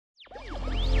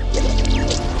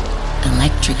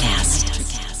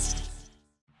Electrocast.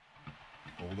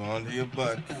 Hold on to your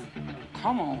butt.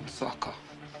 Come on, sucker.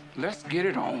 Let's get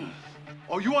it on.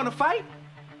 Oh, you want to fight?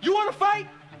 You want to fight?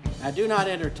 I do not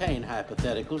entertain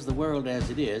hypotheticals. The world as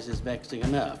it is vexing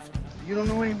enough. You don't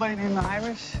know anybody named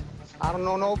Iris? I don't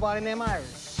know nobody named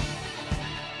Iris.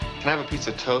 Can I have a piece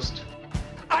of toast?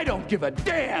 I don't give a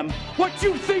damn what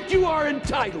you think you are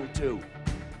entitled to.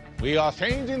 We are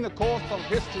changing the course of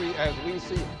history as we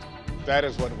see it. That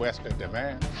is what Western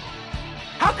demands.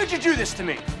 How could you do this to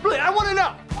me? Really, I want to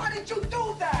know. Why did you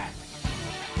do that?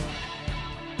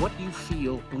 What you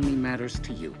feel only matters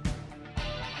to you.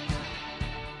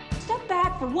 Step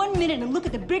back for 1 minute and look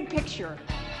at the big picture.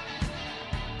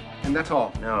 And that's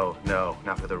all? No,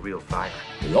 not with a real fire.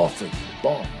 We offer you a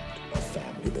bond, a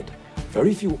family that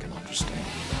very few can understand.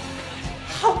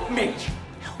 Help me!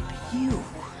 Help you.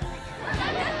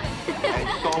 And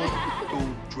don't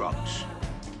do drugs.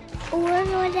 Or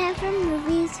Whatever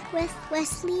Movies with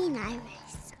Wesley and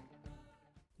Iris.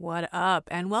 What up,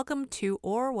 and welcome to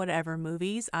Or Whatever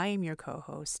Movies. I am your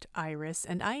co-host, Iris,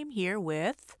 and I am here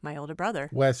with my older brother,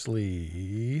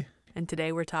 Wesley. And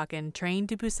today we're talking Train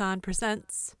to Busan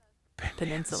presents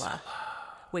Peninsula.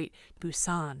 Wait,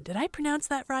 Busan. Did I pronounce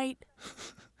that right?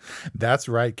 That's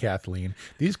right, Kathleen.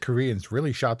 These Koreans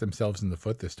really shot themselves in the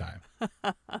foot this time.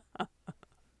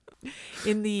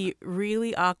 In the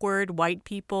really awkward white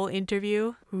people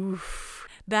interview, oof,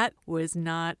 that was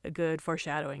not a good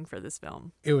foreshadowing for this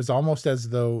film. It was almost as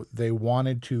though they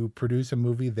wanted to produce a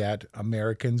movie that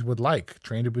Americans would like.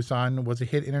 Train to Busan was a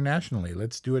hit internationally.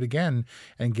 Let's do it again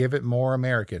and give it more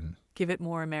American. Give it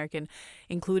more American,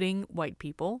 including white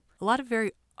people. A lot of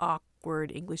very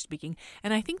awkward English speaking.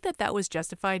 And I think that was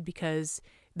justified because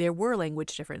there were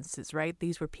language differences, right?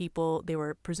 These were people, they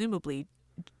were presumably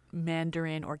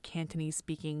Mandarin or Cantonese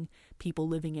speaking people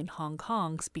living in Hong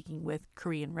Kong speaking with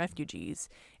Korean refugees,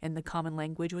 and the common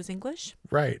language was English.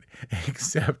 Right.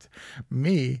 Except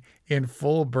me, in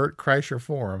full Bert Kreischer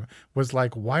form, was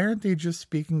like, why aren't they just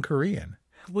speaking Korean?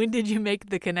 When did you make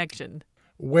the connection?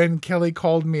 When Kelly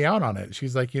called me out on it.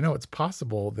 She's like, it's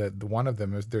possible that one of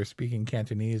them is they're speaking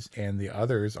Cantonese and the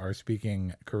others are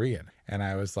speaking Korean. And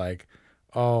I was like,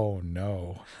 oh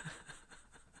no.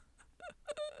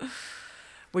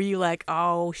 Were you like,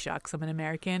 oh, shucks, I'm an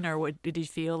American? Or did you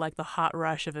feel like the hot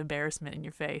rush of embarrassment in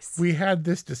your face? We had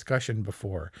this discussion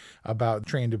before about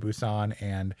Train to Busan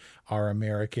and our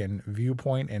American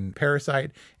viewpoint and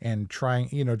Parasite and trying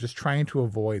to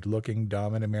avoid looking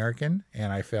dumb and American.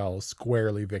 And I fell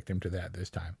squarely victim to that this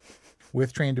time.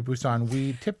 With Train to Busan,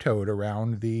 we tiptoed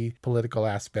around the political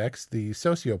aspects, the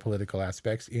socio-political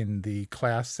aspects in the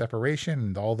class separation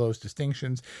and all those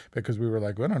distinctions, because we were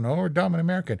like, I don't know, we're dumb and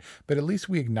American. But at least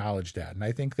we acknowledged that. And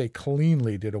I think they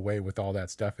cleanly did away with all that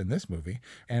stuff in this movie.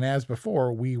 And as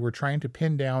before, we were trying to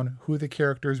pin down who the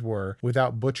characters were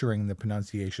without butchering the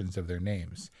pronunciations of their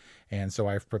names. And so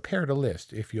I've prepared a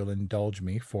list, if you'll indulge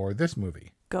me, for this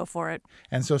movie. Go for it.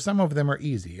 And so some of them are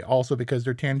easy, also because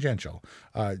they're tangential.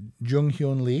 Jung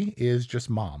Hyun Lee is just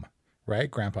mom,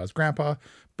 right? Grandpa's grandpa.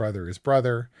 Brother is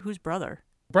brother. Who's brother?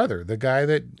 Brother, the guy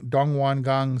that Dong Wan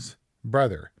Gang's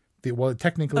brother.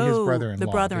 Technically his brother-in-law.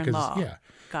 The brother-in-law. Because, yeah.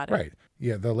 Got it. Right.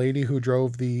 Yeah, the lady who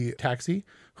drove the taxi,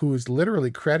 who is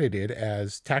literally credited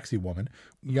as taxi woman,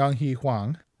 Young Hee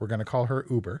Hwang. We're going to call her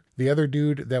Uber. The other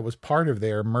dude that was part of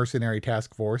their mercenary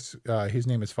task force, his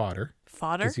name is Fodder.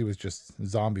 Fodder? Because he was just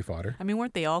zombie fodder. I mean,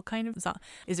 weren't they all kind of...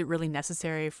 Is it really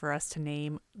necessary for us to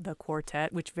name the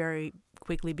quartet, which very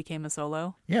quickly became a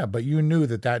solo? Yeah, but you knew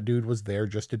that dude was there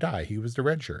just to die. He was the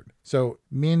red shirt. So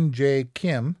Min Jae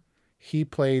Kim, he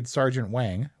played Sergeant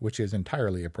Wang, which is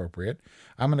entirely appropriate.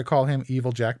 I'm going to call him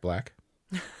Evil Jack Black.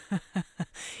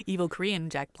 Evil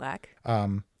Korean Jack Black.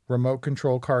 Remote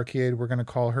control car kid, we're going to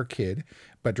call her Kid.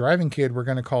 But driving kid, we're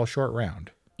going to call Short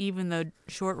Round. Even though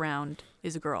Short Round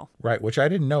is a girl. Right, which I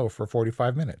didn't know for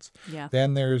 45 minutes. Yeah.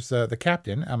 Then there's the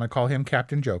captain. I'm going to call him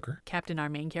Captain Joker. Captain, our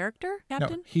main character?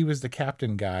 Captain? No, he was the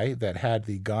captain guy that had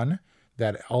the gun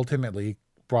that ultimately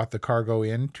brought the cargo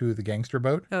in to the gangster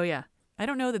boat. Oh, yeah. I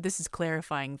don't know that this is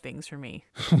clarifying things for me.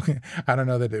 I don't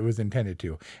know that it was intended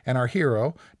to. And our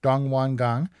hero, Dong Wan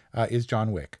Gang, is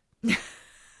John Wick.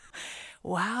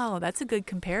 Wow, that's a good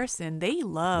comparison. They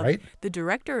loved, right? The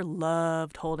director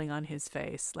loved holding on his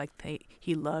face. Like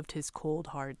he loved his cold,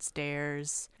 hard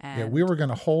stares. And yeah, we were going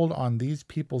to hold on these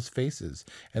people's faces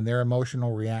and their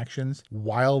emotional reactions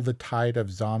while the tide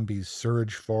of zombies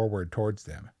surged forward towards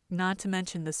them. Not to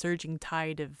mention the surging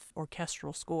tide of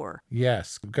orchestral score.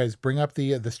 Yes, guys, bring up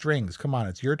the strings. Come on,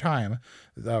 it's your time.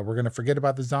 We're going to forget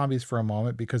about the zombies for a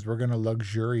moment because we're going to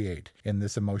luxuriate in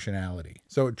this emotionality.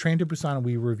 So Train to Busan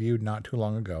we reviewed not too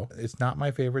long ago. It's not my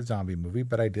favorite zombie movie,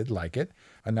 but I did like it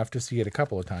enough to see it a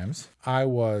couple of times. I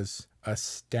was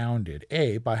astounded,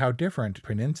 by how different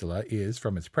Peninsula is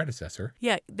from its predecessor.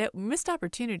 Yeah, that missed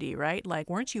opportunity, right? Like,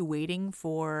 weren't you waiting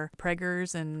for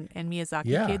Preggers and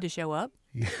Miyazaki Kid to show up?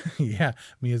 Yeah,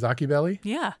 Miyazaki Belly?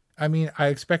 Yeah. I mean, I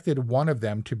expected one of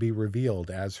them to be revealed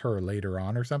as her later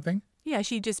on or something. Yeah,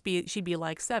 she'd be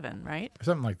like 7, right?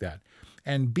 Something like that.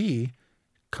 And B,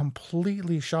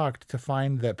 completely shocked to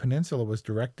find that Peninsula was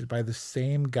directed by the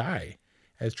same guy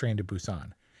as Train to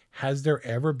Busan. Has there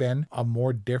ever been a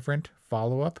more different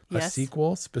follow-up, a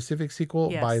specific sequel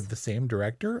by the same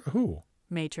director? Who?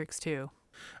 Matrix 2.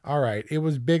 All right. It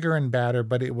was bigger and badder,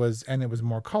 but it was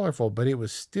more colorful, but it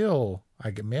was still,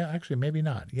 actually, maybe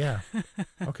not. Yeah.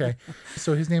 Okay.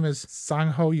 So his name is Sang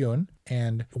Ho Yoon.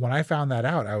 And when I found that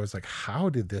out, I was like, how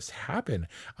did this happen?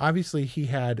 Obviously, he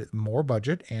had more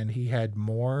budget and he had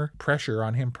more pressure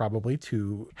on him probably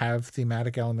to have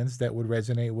thematic elements that would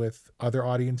resonate with other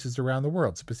audiences around the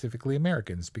world, specifically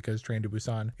Americans, because Train to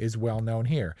Busan is well known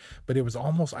here. But it was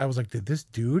almost, I was like, did this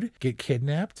dude get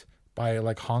kidnapped by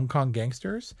like Hong Kong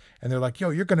gangsters? And they're like, yo,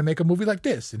 you're going to make a movie like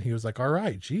this. And he was like, all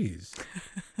right, geez.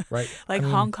 Right. Like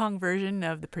Hong Kong version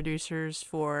of the producers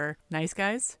for Nice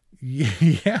Guys?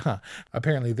 Yeah.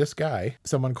 Apparently this guy,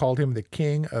 someone called him the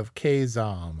king of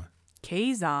K-Zom.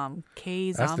 K-Zom?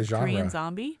 That's the genre. Korean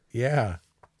zombie? Yeah.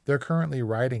 They're currently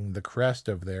riding the crest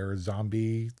of their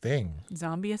zombie thing.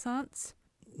 Zombie assance?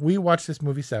 We watched this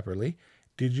movie separately.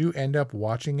 Did you end up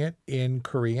watching it in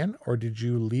Korean or did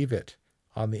you leave it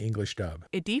on the English dub?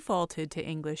 It defaulted to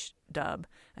English dub,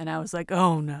 and I was like,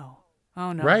 oh no.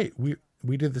 Right.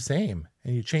 We did the same,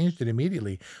 and you changed it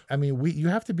immediately. I mean, you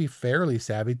have to be fairly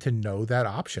savvy to know that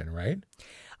option, right?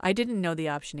 I didn't know the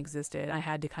option existed. I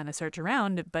had to kind of search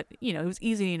around, but, it was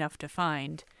easy enough to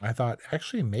find. I thought,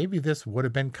 actually, maybe this would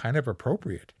have been kind of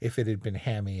appropriate if it had been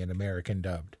hammy and American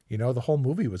dubbed. The whole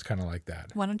movie was kind of like that.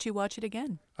 Why don't you watch it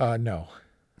again? No.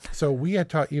 So we had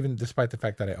talked, even despite the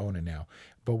fact that I own it now,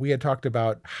 but we had talked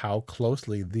about how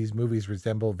closely these movies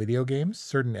resemble video games,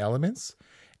 certain elements.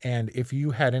 And if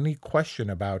you had any question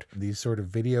about these sort of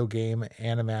video game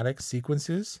animatic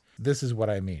sequences, this is what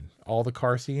I mean. All the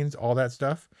car scenes, all that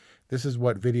stuff, this is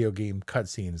what video game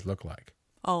cutscenes look like.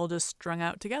 All just strung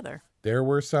out together. There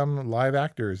were some live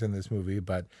actors in this movie,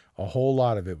 but a whole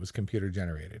lot of it was computer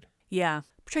generated. Yeah.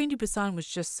 Train to Busan was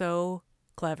just so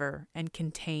clever and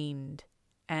contained,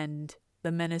 and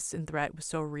the menace and threat was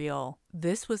so real.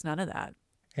 This was none of that.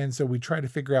 And so we try to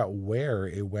figure out where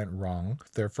it went wrong.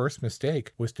 Their first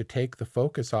mistake was to take the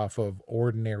focus off of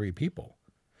ordinary people.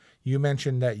 You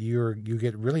mentioned that you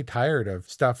get really tired of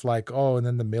stuff like, and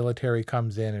then the military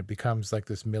comes in. It becomes like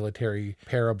this military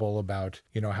parable about,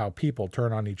 how people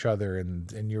turn on each other.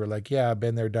 And you were like, yeah,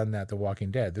 been there, done that, The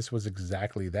Walking Dead. This was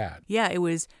exactly that. Yeah, it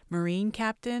was Marine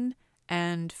captain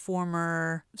and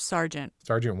former sergeant.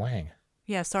 Sergeant Wang.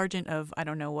 Yeah, sergeant of I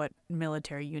don't know what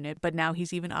military unit, but now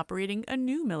he's even operating a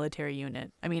new military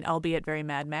unit. I mean, albeit very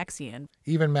Mad Maxian.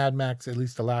 Even Mad Max, at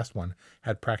least the last one,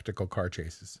 had practical car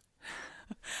chases.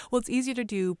 Well, it's easier to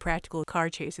do practical car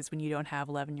chases when you don't have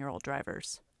 11-year-old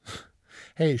drivers.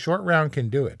 Hey, Short Round can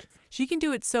do it. She can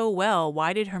do it so well.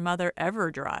 Why did her mother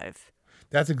ever drive?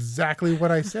 That's exactly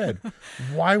what I said.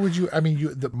 Why would you? I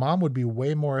mean, the mom would be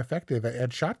way more effective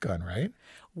at shotgun, right?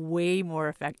 Way more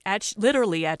effective.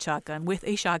 Literally at shotgun, with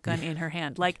a shotgun in her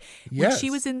hand. Like, when she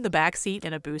was in the back seat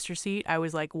in a booster seat, I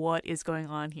was like, what is going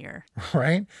on here?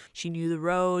 Right? She knew the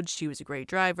roads. She was a great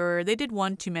driver. They did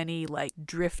one too many, like,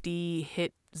 drifty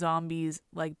hit zombies,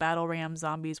 like battle ram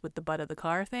zombies with the butt of the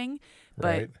car thing.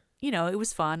 But, right. It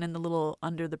was fun. And the little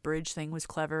under the bridge thing was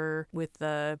clever with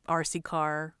the RC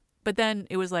car. But then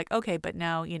it was like, okay, but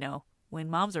now, when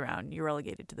mom's around, you're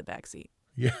relegated to the back seat.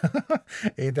 Yeah.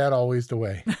 Ain't that always the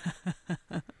way?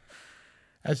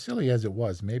 As silly as it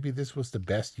was, maybe this was the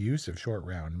best use of Short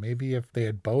Round. Maybe if they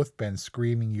had both been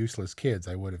screaming useless kids,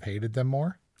 I would have hated them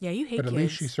more. Yeah, you hate kids. But at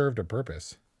least she kids. served a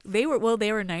purpose. They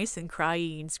were nice and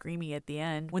cryy and screamy at the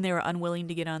end when they were unwilling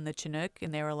to get on the Chinook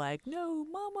and they were like, no,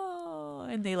 mama.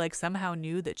 And they like somehow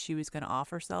knew that she was going to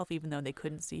off herself even though they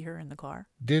couldn't see her in the car.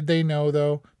 Did they know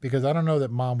though? Because I don't know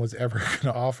that mom was ever going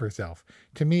to off herself.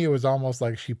 To me, it was almost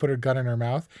like she put her gun in her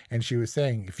mouth and she was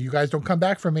saying, if you guys don't come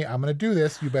back for me, I'm going to do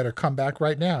this. You better come back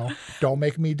right now. Don't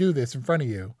make me do this in front of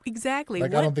you. Exactly. I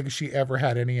don't think she ever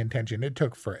had any intention. It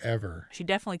took forever. She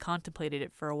definitely contemplated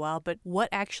it for a while, but what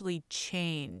actually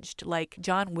changed? Like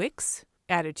John Wick's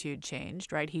attitude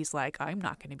changed, right? He's like, I'm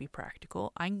not going to be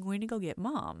practical. I'm going to go get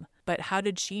Mom. But how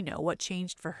did she know? What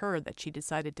changed for her that she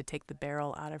decided to take the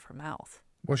barrel out of her mouth?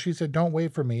 Well, she said, don't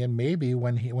wait for me. And maybe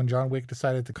when John Wick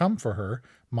decided to come for her,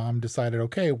 Mom decided,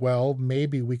 okay, well,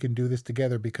 maybe we can do this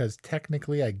together because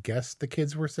technically, I guess the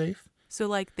kids were safe. So,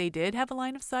 like, they did have a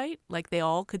line of sight? Like, they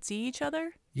all could see each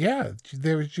other? Yeah,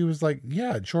 she was like,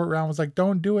 yeah, Short Round was like,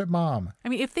 don't do it, Mom. I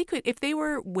mean, if they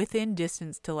were within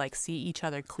distance to, like, see each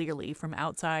other clearly from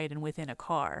outside and within a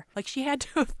car, like, she had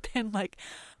to have been, like,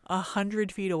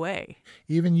 100 feet away.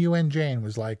 Even UN Jane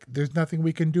was like, there's nothing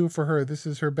we can do for her. This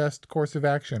is her best course of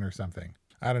action or something.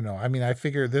 I don't know. I mean, I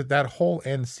figure that whole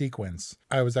end sequence,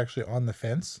 I was actually on the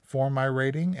fence for my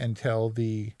rating until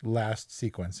the last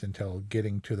sequence, until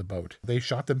getting to the boat. They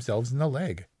shot themselves in the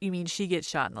leg. You mean she gets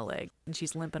shot in the leg and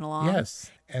she's limping along? Yes.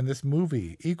 And this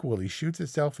movie equally shoots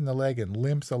itself in the leg and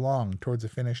limps along towards a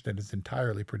finish that is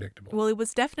entirely predictable. Well, it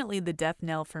was definitely the death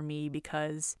knell for me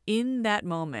because in that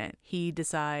moment, he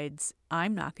decides,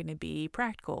 I'm not going to be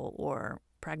practical or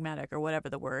pragmatic or whatever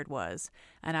the word was.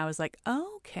 And I was like,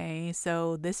 oh, okay,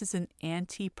 so this is an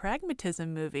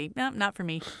anti-pragmatism movie. No, not for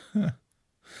me.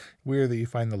 Weird that you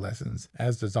find the lessons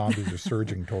as the zombies are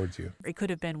surging towards you. It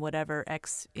could have been whatever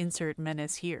insert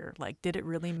menace here. Like, did it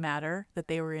really matter that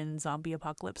they were in zombie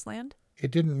apocalypse land? It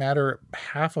didn't matter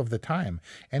half of the time.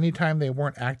 Anytime they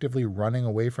weren't actively running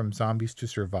away from zombies to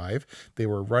survive, they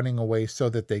were running away so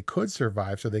that they could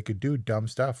survive, so they could do dumb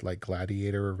stuff like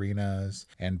gladiator arenas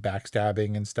and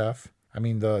backstabbing and stuff. I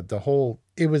mean, the whole,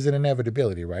 it was an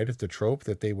inevitability, right? It's the trope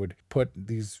that they would put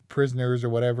these prisoners or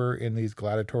whatever in these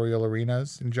gladiatorial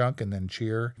arenas and junk and then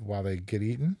cheer while they get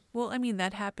eaten. Well, I mean,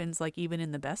 that happens like even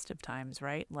in the best of times,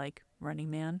 right? Like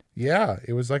Running Man. Yeah,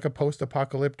 it was like a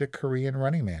post-apocalyptic Korean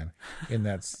Running Man in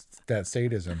that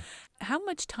sadism. How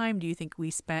much time do you think we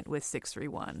spent with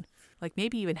 631? Like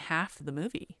maybe even half the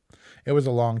movie. It was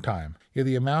a long time. Yeah,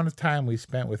 the amount of time we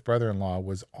spent with brother-in-law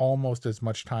was almost as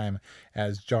much time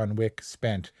as John Wick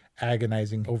spent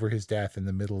agonizing over his death in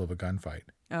the middle of a gunfight.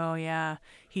 Oh yeah,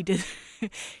 he did.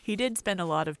 He did spend a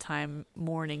lot of time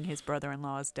mourning his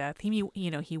brother-in-law's death. He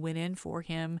went in for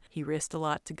him. He risked a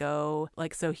lot to go.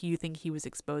 Like, so you think he was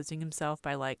exposing himself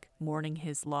by like mourning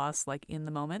his loss, like in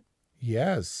the moment?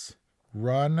 Yes.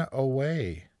 Run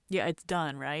away. Yeah, it's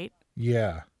done, right?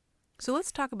 Yeah. So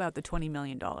let's talk about the $20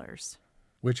 million.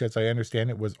 Which, as I understand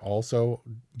it, was also,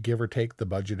 give or take, the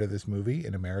budget of this movie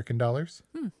in American dollars.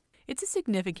 It's a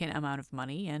significant amount of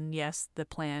money. And yes, the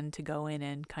plan to go in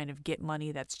and kind of get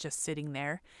money that's just sitting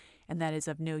there and that is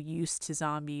of no use to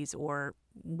zombies or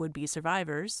would-be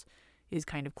survivors is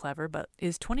kind of clever. But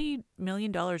is $20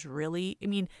 million really? I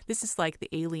mean, this is like the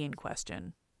alien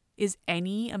question. Is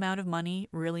any amount of money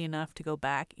really enough to go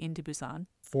back into Busan?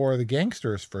 For the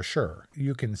gangsters, for sure.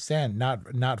 You can send,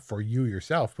 not for you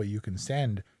yourself, but you can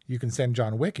send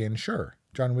John Wick in, sure.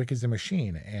 John Wick is a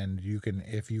machine, and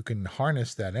if you can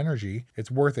harness that energy,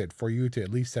 it's worth it for you to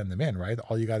at least send them in, right?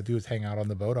 All you got to do is hang out on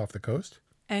the boat off the coast.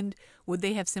 And would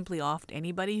they have simply offed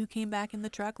anybody who came back in the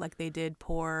truck like they did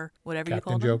poor whatever Captain you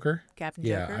call them? Joker? Captain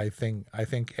Yeah, Joker? I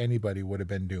think anybody would have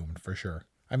been doomed for sure.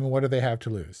 I mean, what do they have to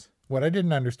lose? What I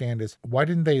didn't understand is why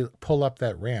didn't they pull up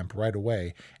that ramp right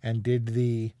away? And did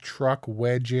the truck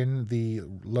wedge in the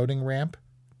loading ramp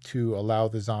to allow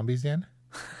the zombies in?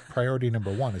 Priority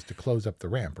number one is to close up the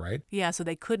ramp, right? Yeah, so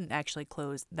they couldn't actually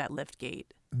close that lift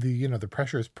gate. The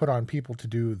pressure is put on people to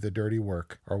do the dirty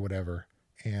work or whatever.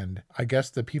 And I guess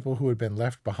the people who had been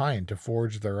left behind to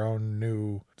forge their own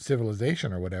new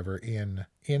civilization or whatever in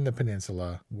the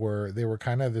peninsula were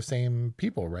kind of the same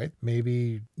people, right?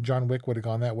 Maybe John Wick would have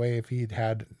gone that way if he'd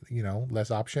had, less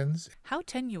options. How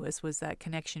tenuous was that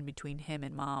connection between him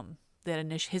and Mom?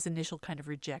 His initial kind of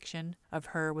rejection of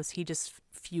her, was he just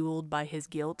fueled by his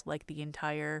guilt like the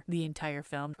entire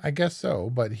film? I guess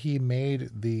so, but he made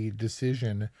the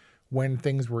decision when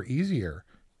things were easier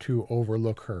to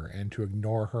overlook her and to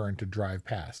ignore her and to drive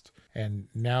past. And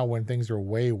now when things are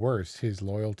way worse, his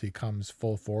loyalty comes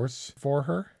full force for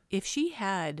her.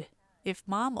 If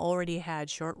Mom already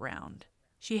had Short Round,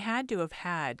 she had to have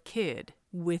had Kid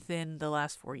within the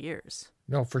last 4 years.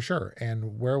 No, for sure.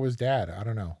 And where was Dad? I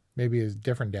don't know. Maybe his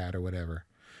different dad or whatever.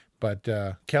 But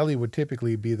Kelly would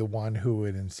typically be the one who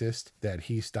would insist that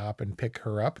he stop and pick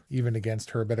her up, even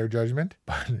against her better judgment.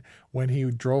 But when he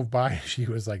drove by, she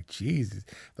was like, geez,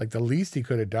 like the least he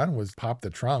could have done was pop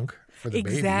the trunk for the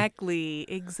baby.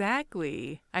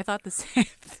 Exactly. I thought the same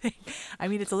thing. I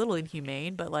mean, it's a little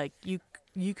inhumane, but like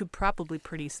you could probably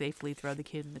pretty safely throw the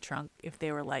kid in the trunk if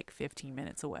they were like 15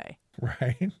 minutes away.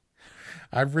 Right.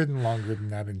 I've ridden longer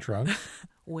than that in trunks.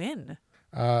 When?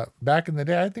 Back in the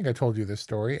day, I think I told you this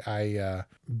story. I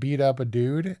beat up a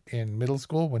dude in middle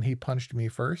school when he punched me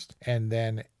first. And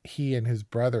then he and his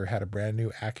brother had a brand new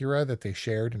Acura that they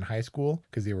shared in high school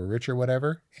because they were rich or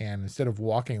whatever. And instead of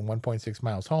walking 1.6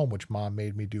 miles home, which mom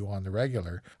made me do on the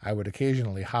regular, I would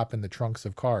occasionally hop in the trunks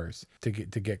of cars to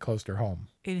get closer home.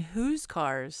 In whose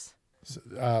cars?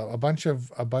 A bunch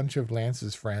of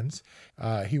Lance's friends.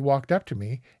 He walked up to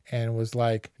me and was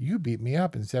like, "You beat me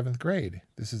up in 7th grade.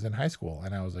 This is in high school."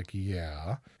 And I was like,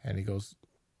 "Yeah." And he goes,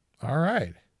 "All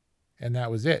right." And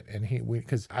that was it. And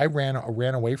because I ran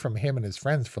away from him and his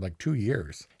friends for like 2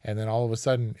 years. And then all of a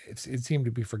sudden it seemed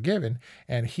to be forgiven.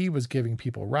 And he was giving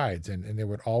people rides. And there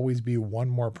would always be one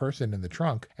more person in the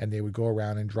trunk. And they would go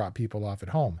around and drop people off at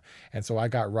home. And so I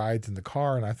got rides in the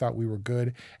car and I thought we were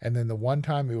good. And then the one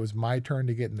time it was my turn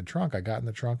to get in the trunk, I got in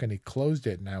the trunk and he closed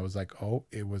it. And I was like, oh,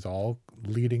 it was all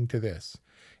leading to this.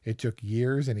 It took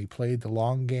years and he played the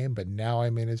long game, but now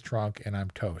I'm in his trunk and I'm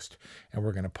toast. And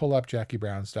we're going to pull up Jackie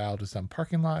Brown style to some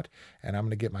parking lot and I'm going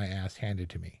to get my ass handed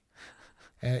to me.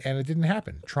 And it didn't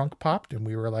happen. Trunk popped and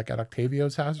we were like at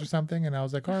Octavio's house or something. And I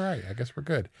was like, all right, I guess we're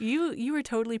good. You were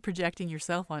totally projecting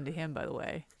yourself onto him, by the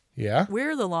way. Yeah?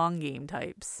 We're the long game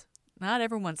types. Not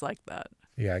everyone's like that.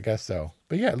 Yeah, I guess so.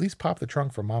 But yeah, at least pop the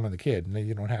trunk for mom and the kid. And then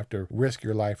you don't have to risk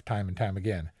your life time and time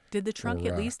again. Did the trunk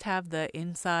at least have the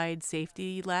inside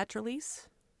safety latch release?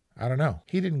 I don't know.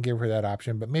 He didn't give her that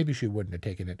option, but maybe she wouldn't have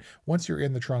taken it. Once you're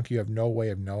in the trunk, you have no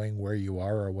way of knowing where you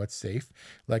are or what's safe.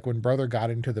 Like when brother got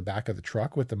into the back of the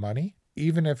truck with the money,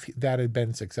 even if that had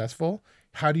been successful,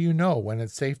 how do you know when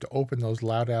it's safe to open those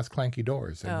loud-ass clanky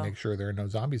doors and make sure there are no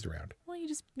zombies around? Well, you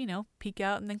just, peek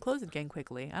out and then close it again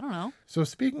quickly. I don't know. So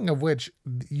speaking of which,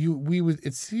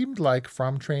 it seemed like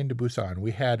from Train to Busan,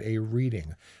 we had a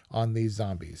reading on these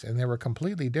zombies, and they were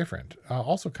completely different,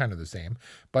 also kind of the same.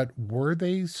 But were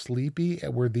they sleepy?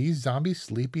 Were these zombies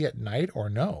sleepy at night or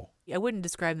no? I wouldn't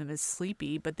describe them as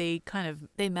sleepy, but they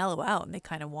mellow out and they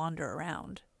kind of wander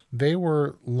around. They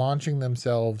were launching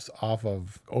themselves off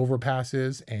of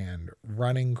overpasses and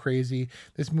running crazy.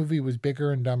 This movie was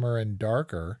bigger and dumber and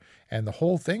darker, and the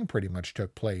whole thing pretty much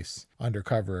took place under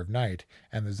cover of night,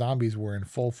 and the zombies were in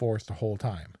full force the whole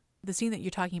time. The scene that you're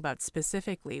talking about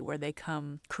specifically, where they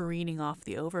come careening off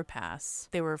the overpass,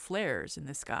 there were flares in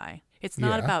the sky. It's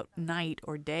not about night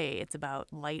or day, it's about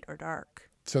light or dark.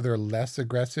 So they're less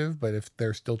aggressive, but if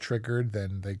they're still triggered,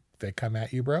 then they come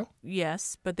at you, bro?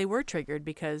 Yes, but they were triggered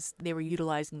because they were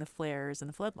utilizing the flares and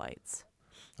the floodlights.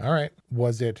 All right.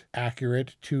 Was it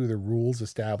accurate to the rules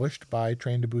established by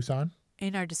Train to Busan?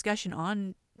 In our discussion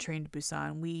on Train to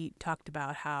Busan, we talked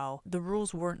about how the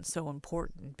rules weren't so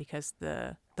important because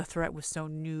the threat was so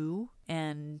new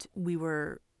and we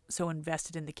were so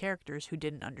invested in the characters who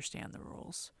didn't understand the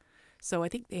rules. So I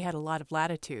think they had a lot of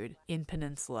latitude in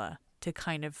Peninsula to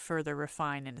kind of further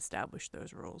refine and establish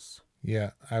those rules.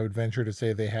 Yeah, I would venture to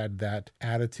say they had that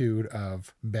attitude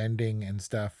of bending and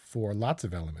stuff for lots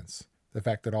of elements. The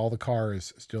fact that all the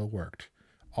cars still worked,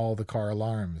 all the car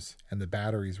alarms and the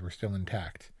batteries were still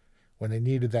intact. When they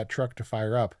needed that truck to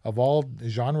fire up, of all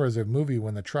genres of movie,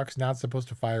 when the truck's not supposed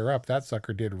to fire up, that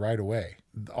sucker did right away.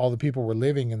 All the people were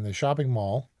living in the shopping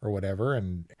mall or whatever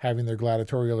and having their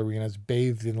gladiatorial arenas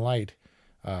bathed in light,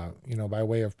 by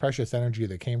way of precious energy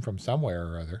that came from somewhere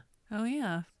or other. Oh,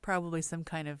 yeah. Probably some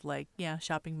kind of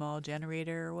shopping mall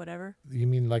generator or whatever. You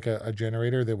mean like a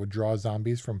generator that would draw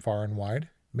zombies from far and wide?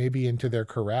 Maybe into their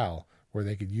corral where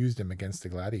they could use them against the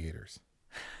gladiators.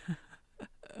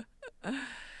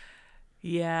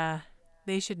 Yeah,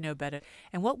 they should know better.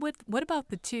 And what about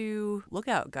the two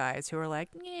lookout guys who are like,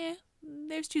 yeah,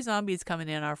 there's 2 zombies coming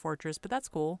in our fortress, but that's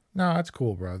cool. No, that's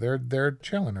cool, bro. They're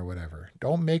chilling or whatever.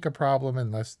 Don't make a problem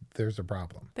unless there's a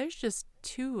problem. There's just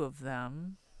 2 of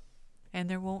them, and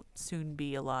there won't soon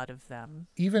be a lot of them.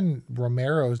 Even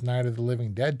Romero's Night of the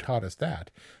Living Dead taught us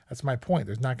that. That's my point.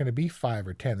 There's not going to be 5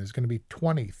 or 10. There's going to be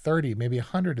 20, 30, maybe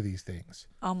 100 of these things.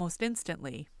 Almost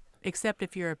instantly, except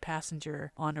if you're a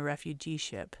passenger on a refugee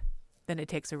ship. Then it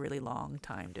takes a really long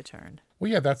time to turn.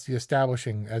 Well, yeah, that's the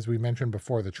establishing, as we mentioned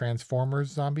before, the Transformers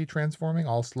zombie transforming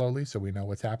all slowly so we know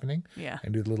what's happening. Yeah.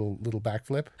 And do the little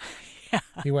backflip. Yeah.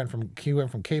 He went from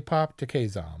K-pop to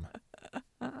K-zom.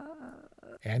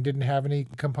 And didn't have any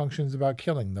compunctions about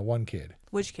killing the one kid.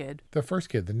 Which kid? The first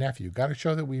kid, the nephew. Got to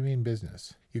show that we mean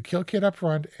business. You kill kid up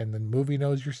front, and the movie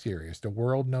knows you're serious. The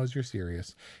world knows you're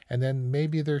serious. And then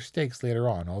maybe there's stakes later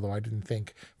on, although I didn't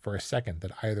think for a second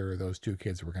that either of those 2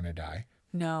 kids were going to die.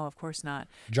 No, of course not.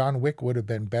 John Wick would have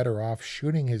been better off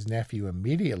shooting his nephew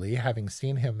immediately, having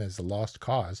seen him as a lost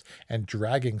cause, and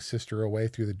dragging sister away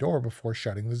through the door before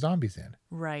shutting the zombies in.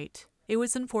 Right. It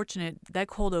was unfortunate. That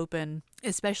cold open,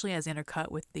 especially as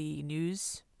intercut with the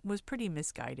news, was pretty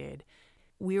misguided.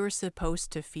 We were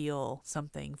supposed to feel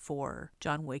something for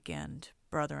John Wick and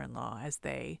brother-in-law as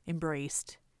they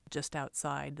embraced just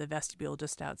outside the vestibule,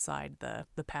 just outside the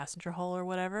passenger hall or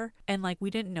whatever. And like, we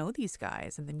didn't know these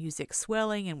guys, and the music's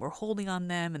swelling and we're holding on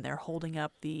them, and they're holding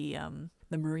up the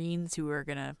Marines who are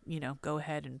gonna, go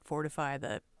ahead and fortify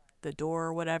the door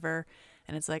or whatever.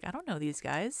 And it's like, I don't know these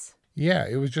guys. Yeah,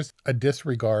 it was just a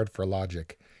disregard for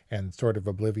logic and sort of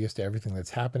oblivious to everything that's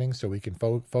happening, so we can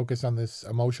focus on this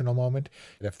emotional moment.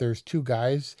 If there's two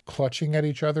guys clutching at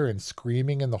each other and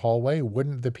screaming in the hallway,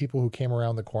 wouldn't the people who came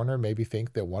around the corner maybe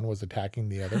think that one was attacking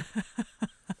the other?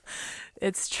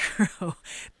 It's true.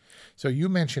 So you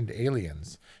mentioned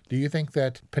aliens. Do you think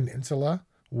that Peninsula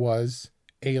was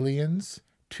aliens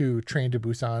to Train to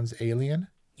Busan's Alien?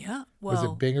 Yeah. Well, was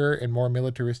it bigger and more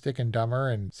militaristic and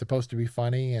dumber and supposed to be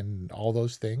funny and all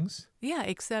those things? Yeah,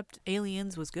 except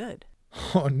Aliens was good.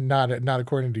 Oh, not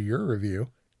according to your review.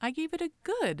 I gave it a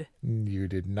good. You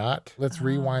did not. Let's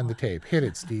rewind the tape. Hit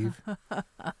it, Steve.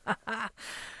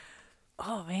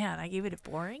 Oh, man, I gave it a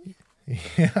boring?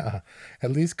 Yeah, at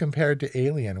least compared to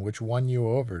Alien, which won you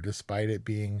over despite it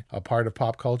being a part of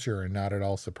pop culture and not at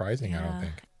all surprising, I don't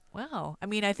think. Wow. I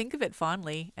mean, I think of it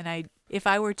fondly, and if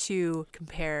I were to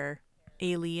compare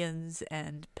Aliens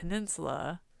and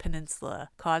Peninsula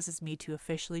causes me to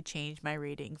officially change my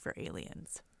rating for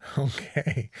Aliens.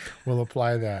 Okay, we'll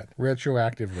apply that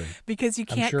retroactively. Because you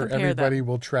can't compare them. I'm sure everybody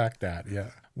will track that,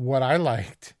 yeah. What I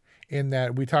liked in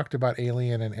that we talked about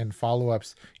Alien and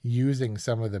follow-ups using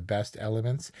some of the best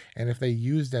elements, and if they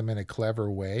use them in a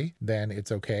clever way, then it's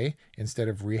okay, instead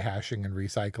of rehashing and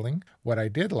recycling. What I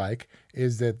did like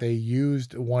is that they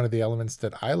used one of the elements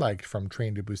that I liked from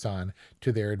Train to Busan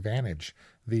to their advantage.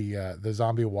 The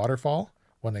zombie waterfall,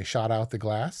 when they shot out the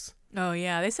glass. Oh,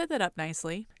 yeah. They set that up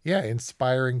nicely. Yeah,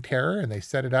 inspiring terror, and they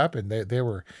set it up, and they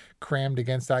were crammed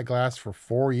against that glass for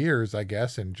 4 years, I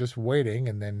guess, and just waiting,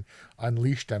 and then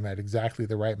unleashed them at exactly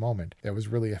the right moment. That was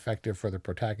really effective for the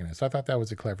protagonist. I thought that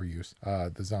was a clever use,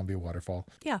 the zombie waterfall.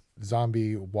 Yeah.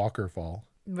 Zombie walker fall.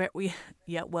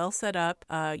 Well set up,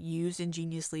 used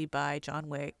ingeniously by John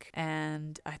Wick,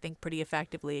 and I think pretty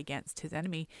effectively against his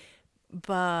enemy.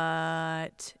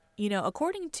 But...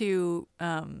 according to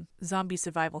Zombie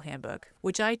Survival Handbook,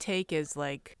 which I take as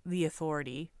like the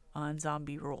authority on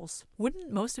zombie rules,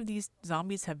 wouldn't most of these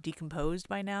zombies have decomposed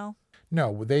by now?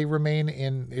 No, they remain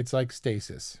it's like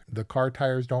stasis. The car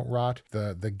tires don't rot.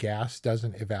 The gas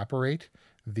doesn't evaporate.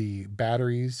 The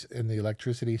batteries and the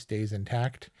electricity stays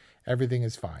intact. Everything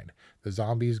is fine. The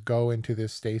zombies go into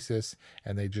this stasis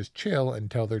and they just chill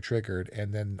until they're triggered.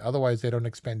 And then otherwise they don't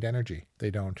expend energy.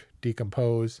 They don't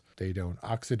decompose. They don't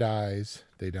oxidize.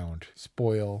 They don't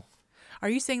spoil. Are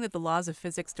you saying that the laws of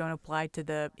physics don't apply to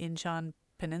the Incheon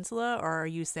Peninsula? Or are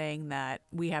you saying that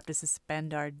we have to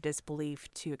suspend our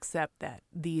disbelief to accept that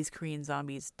these Korean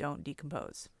zombies don't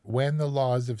decompose? When the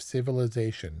laws of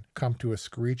civilization come to a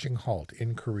screeching halt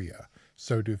in Korea,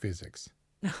 so do physics.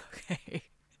 Okay.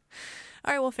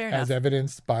 All right, well, fair enough. As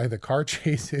evidenced by the car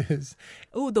chases.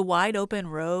 Ooh, the wide open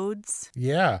roads.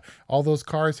 Yeah, all those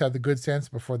cars had the good sense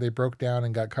before they broke down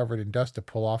and got covered in dust to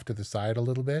pull off to the side a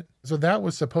little bit. So that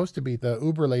was supposed to be the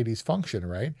Uber lady's function,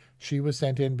 right? She was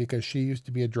sent in because she used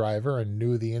to be a driver and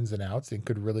knew the ins and outs and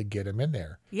could really get him in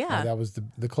there. Yeah. That was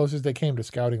the closest they came to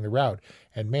scouting the route.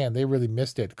 And man, they really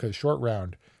missed it because Short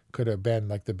Round could have been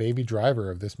like the baby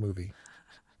driver of this movie.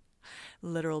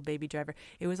 Literal baby driver.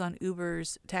 It was on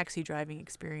Uber's taxi driving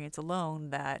experience alone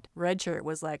that Red Shirt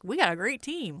was like, we got a great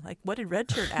team. Like, what did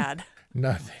Red Shirt add?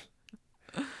 Nothing.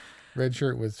 Red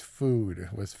Shirt was food,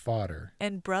 was fodder.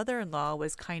 And brother-in-law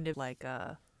was kind of like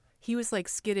he was like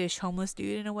skittish homeless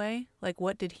dude in a way. Like,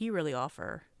 what did he really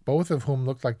offer? Both of whom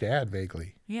looked like Dad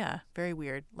vaguely. Yeah, very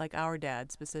weird. Like our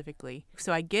dad specifically.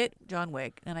 So I get John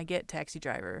Wick and I get Taxi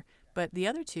Driver, but the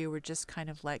other two were just kind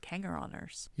of like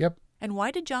hanger-oners. Yep. And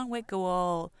why did John Wick go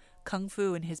all kung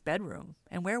fu in his bedroom?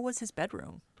 And where was his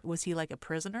bedroom? Was he like a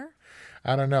prisoner?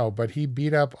 I don't know, but he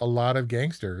beat up a lot of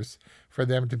gangsters for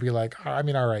them to be like, oh, I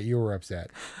mean, all right, you were upset.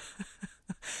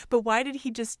 But why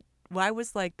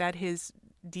was like that his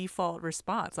default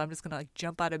response? I'm just going to like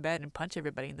jump out of bed and punch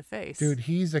everybody in the face. Dude,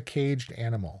 he's a caged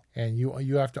animal, and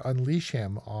you have to unleash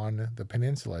him on the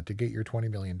peninsula to get your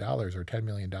 $20 million or $10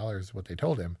 million, what they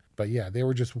told him. But yeah, they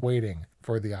were just waiting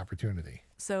for the opportunity.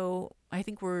 So I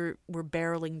think we're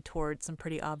barreling towards some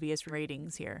pretty obvious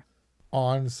ratings here.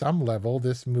 On some level,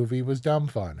 this movie was dumb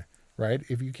fun, right?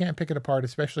 If you can't pick it apart,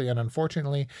 especially, and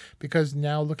unfortunately, because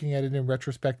now looking at it in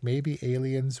retrospect, maybe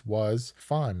Aliens was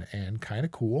fun and kind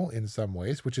of cool in some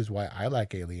ways, which is why I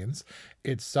like Aliens.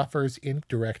 It suffers in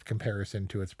direct comparison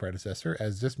to its predecessor,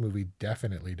 as this movie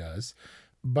definitely does.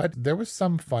 But there was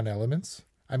some fun elements.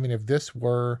 I mean, if this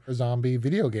were a zombie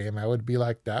video game, I would be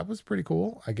like, that was pretty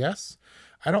cool, I guess.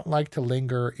 I don't like to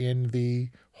linger in the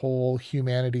whole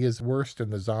humanity is worse than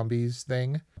the zombies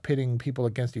thing, pitting people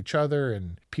against each other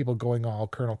and people going all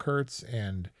Colonel Kurtz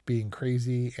and being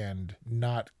crazy and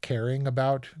not caring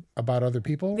about other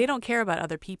people. They don't care about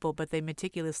other people, but they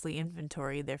meticulously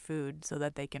inventory their food so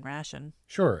that they can ration.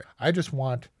 Sure. I just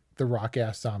want the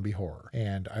rock-ass zombie horror.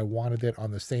 And I wanted it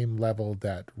on the same level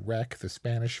that Rec, the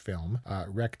Spanish film,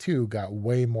 Rec 2, got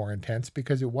way more intense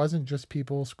because it wasn't just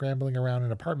people scrambling around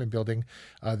an apartment building.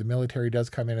 The military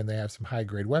does come in and they have some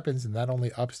high-grade weapons, and that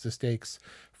only ups the stakes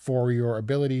for your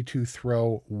ability to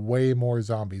throw way more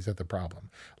zombies at the problem.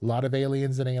 A lot of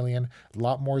aliens in Alien, a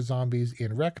lot more zombies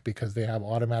in Rec because they have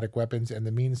automatic weapons and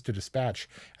the means to dispatch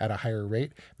at a higher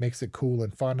rate makes it cool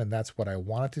and fun, and that's what I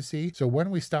wanted to see. So when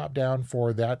we stop down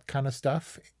for that kind of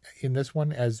stuff in this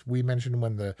one, as we mentioned,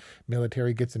 when the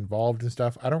military gets involved and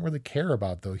stuff, I don't really care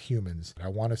about the humans. I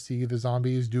want to see the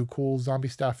zombies do cool zombie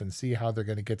stuff and see how they're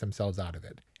going to get themselves out of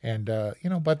it. And,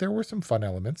 but there were some fun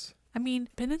elements. I mean,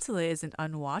 Peninsula isn't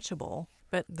unwatchable,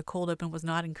 but the cold open was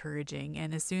not encouraging.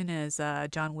 And as soon as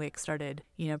John Wick started,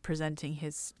 presenting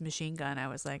his machine gun, I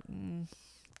was like,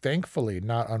 Thankfully,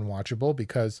 not unwatchable,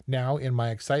 because now in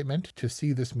my excitement to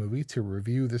see this movie, to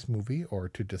review this movie, or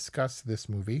to discuss this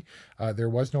movie, there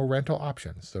was no rental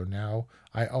option. So now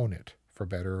I own it, for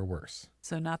better or worse.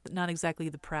 So not exactly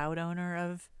the proud owner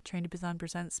of Train to Busan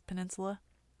Presents Peninsula?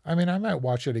 I mean, I might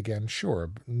watch it again,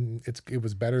 sure. It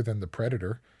was better than The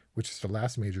Predator, which is the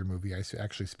last major movie I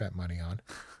actually spent money on.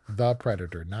 The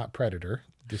Predator, not Predator.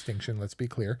 Distinction, let's be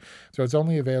clear. So it's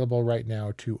only available right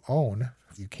now to own.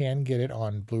 You can get it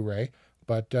on Blu-ray,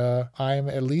 but I'm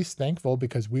at least thankful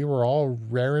because we were all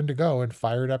raring to go and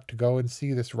fired up to go and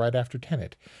see this right after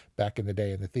Tenet back in the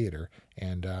day in the theater.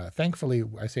 And thankfully,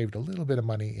 I saved a little bit of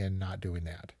money in not doing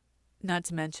that. Not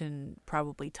to mention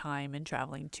probably time and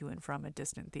traveling to and from a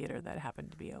distant theater that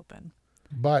happened to be open.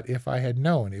 But if I had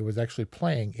known it was actually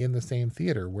playing in the same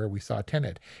theater where we saw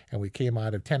Tenet, and we came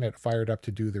out of Tenet fired up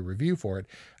to do the review for it,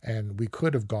 and we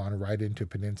could have gone right into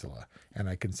Peninsula. And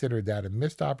I considered that a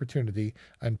missed opportunity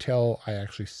until I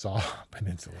actually saw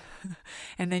Peninsula.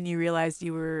 And then you realized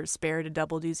you were spared a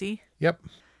double doozy? Yep.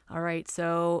 All right,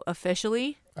 so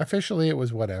officially? Officially, it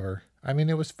was whatever. I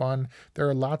mean, it was fun. There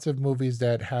are lots of movies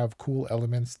that have cool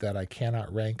elements that I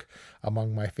cannot rank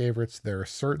among my favorites. There are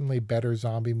certainly better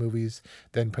zombie movies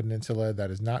than Peninsula. That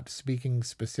is not speaking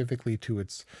specifically to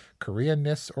its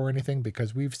Koreanness or anything,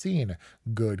 because we've seen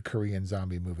good Korean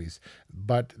zombie movies.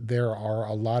 But there are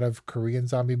a lot of Korean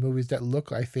zombie movies that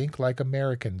look, I think, like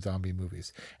American zombie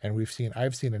movies. And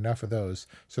I've seen enough of those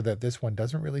so that this one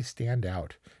doesn't really stand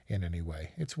out in any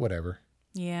way. It's whatever.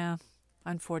 Yeah.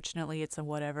 Unfortunately, it's a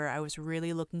whatever. I was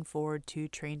really looking forward to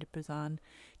Train to Busan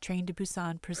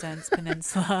Presents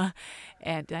Peninsula.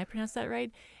 And did I pronounce that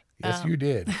right? Yes, you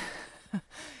did.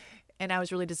 And I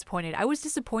was really disappointed. I was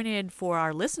disappointed for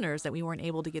our listeners that we weren't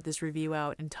able to get this review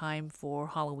out in time for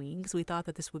Halloween, because we thought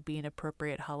that this would be an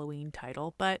appropriate Halloween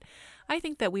title. But I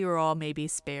think that we were all maybe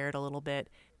spared a little bit.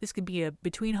 This could be a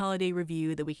between holiday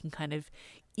review that we can kind of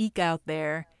eke out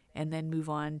there and then move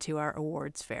on to our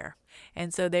awards fair.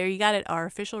 And so there you got it. Our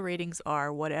official ratings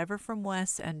are Whatever from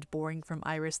Wes and Boring from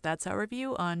Iris. That's our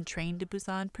review on Train to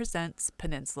Busan Presents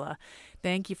Peninsula.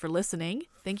 Thank you for listening.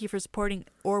 Thank you for supporting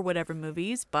Or Whatever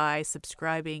Movies by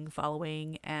subscribing,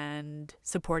 following, and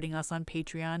supporting us on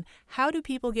Patreon. How do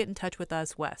people get in touch with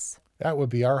us, Wes? That would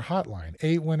be our hotline,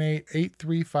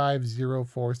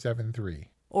 818-835-0473.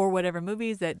 Or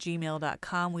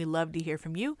whatevermovies@gmail.com. We love to hear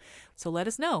from you, so let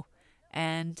us know.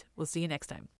 And we'll see you next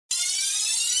time.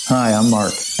 Hi, I'm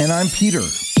Mark. And I'm Peter.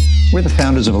 We're the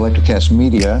founders of Electrocast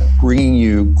Media, bringing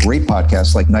you great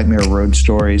podcasts like Nightmare Road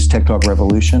Stories, Tech Talk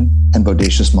Revolution, and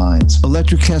Bodacious Minds.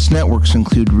 Electrocast networks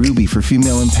include Ruby for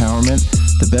female empowerment,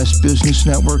 the Best Business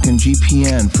Network, and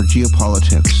GPN for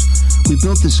geopolitics. We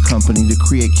built this company to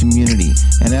create community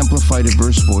and amplify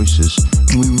diverse voices,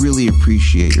 and we really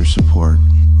appreciate your support.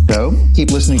 So,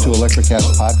 keep listening to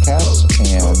Electrocast podcasts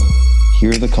and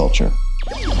hear the culture.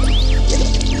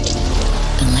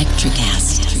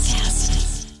 Electrocast.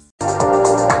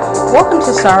 Welcome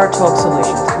to Sarah Talk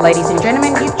Solutions. Ladies and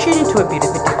gentlemen, you've tuned into a bit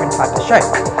of a different type of show.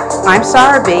 I'm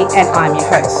Sarah B and I'm your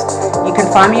host. You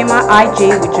can find me on my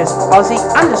IG, which is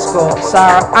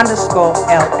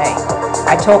Aussie_Sarah_LA.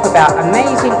 I talk about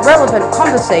amazing, relevant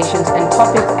conversations and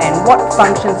topics and what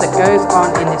functions that goes on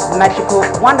in this magical,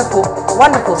 wonderful,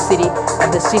 wonderful city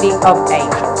of the City of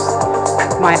Angels.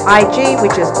 My IG,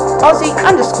 which is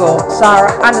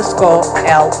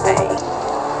Aussie_Sarah_LA.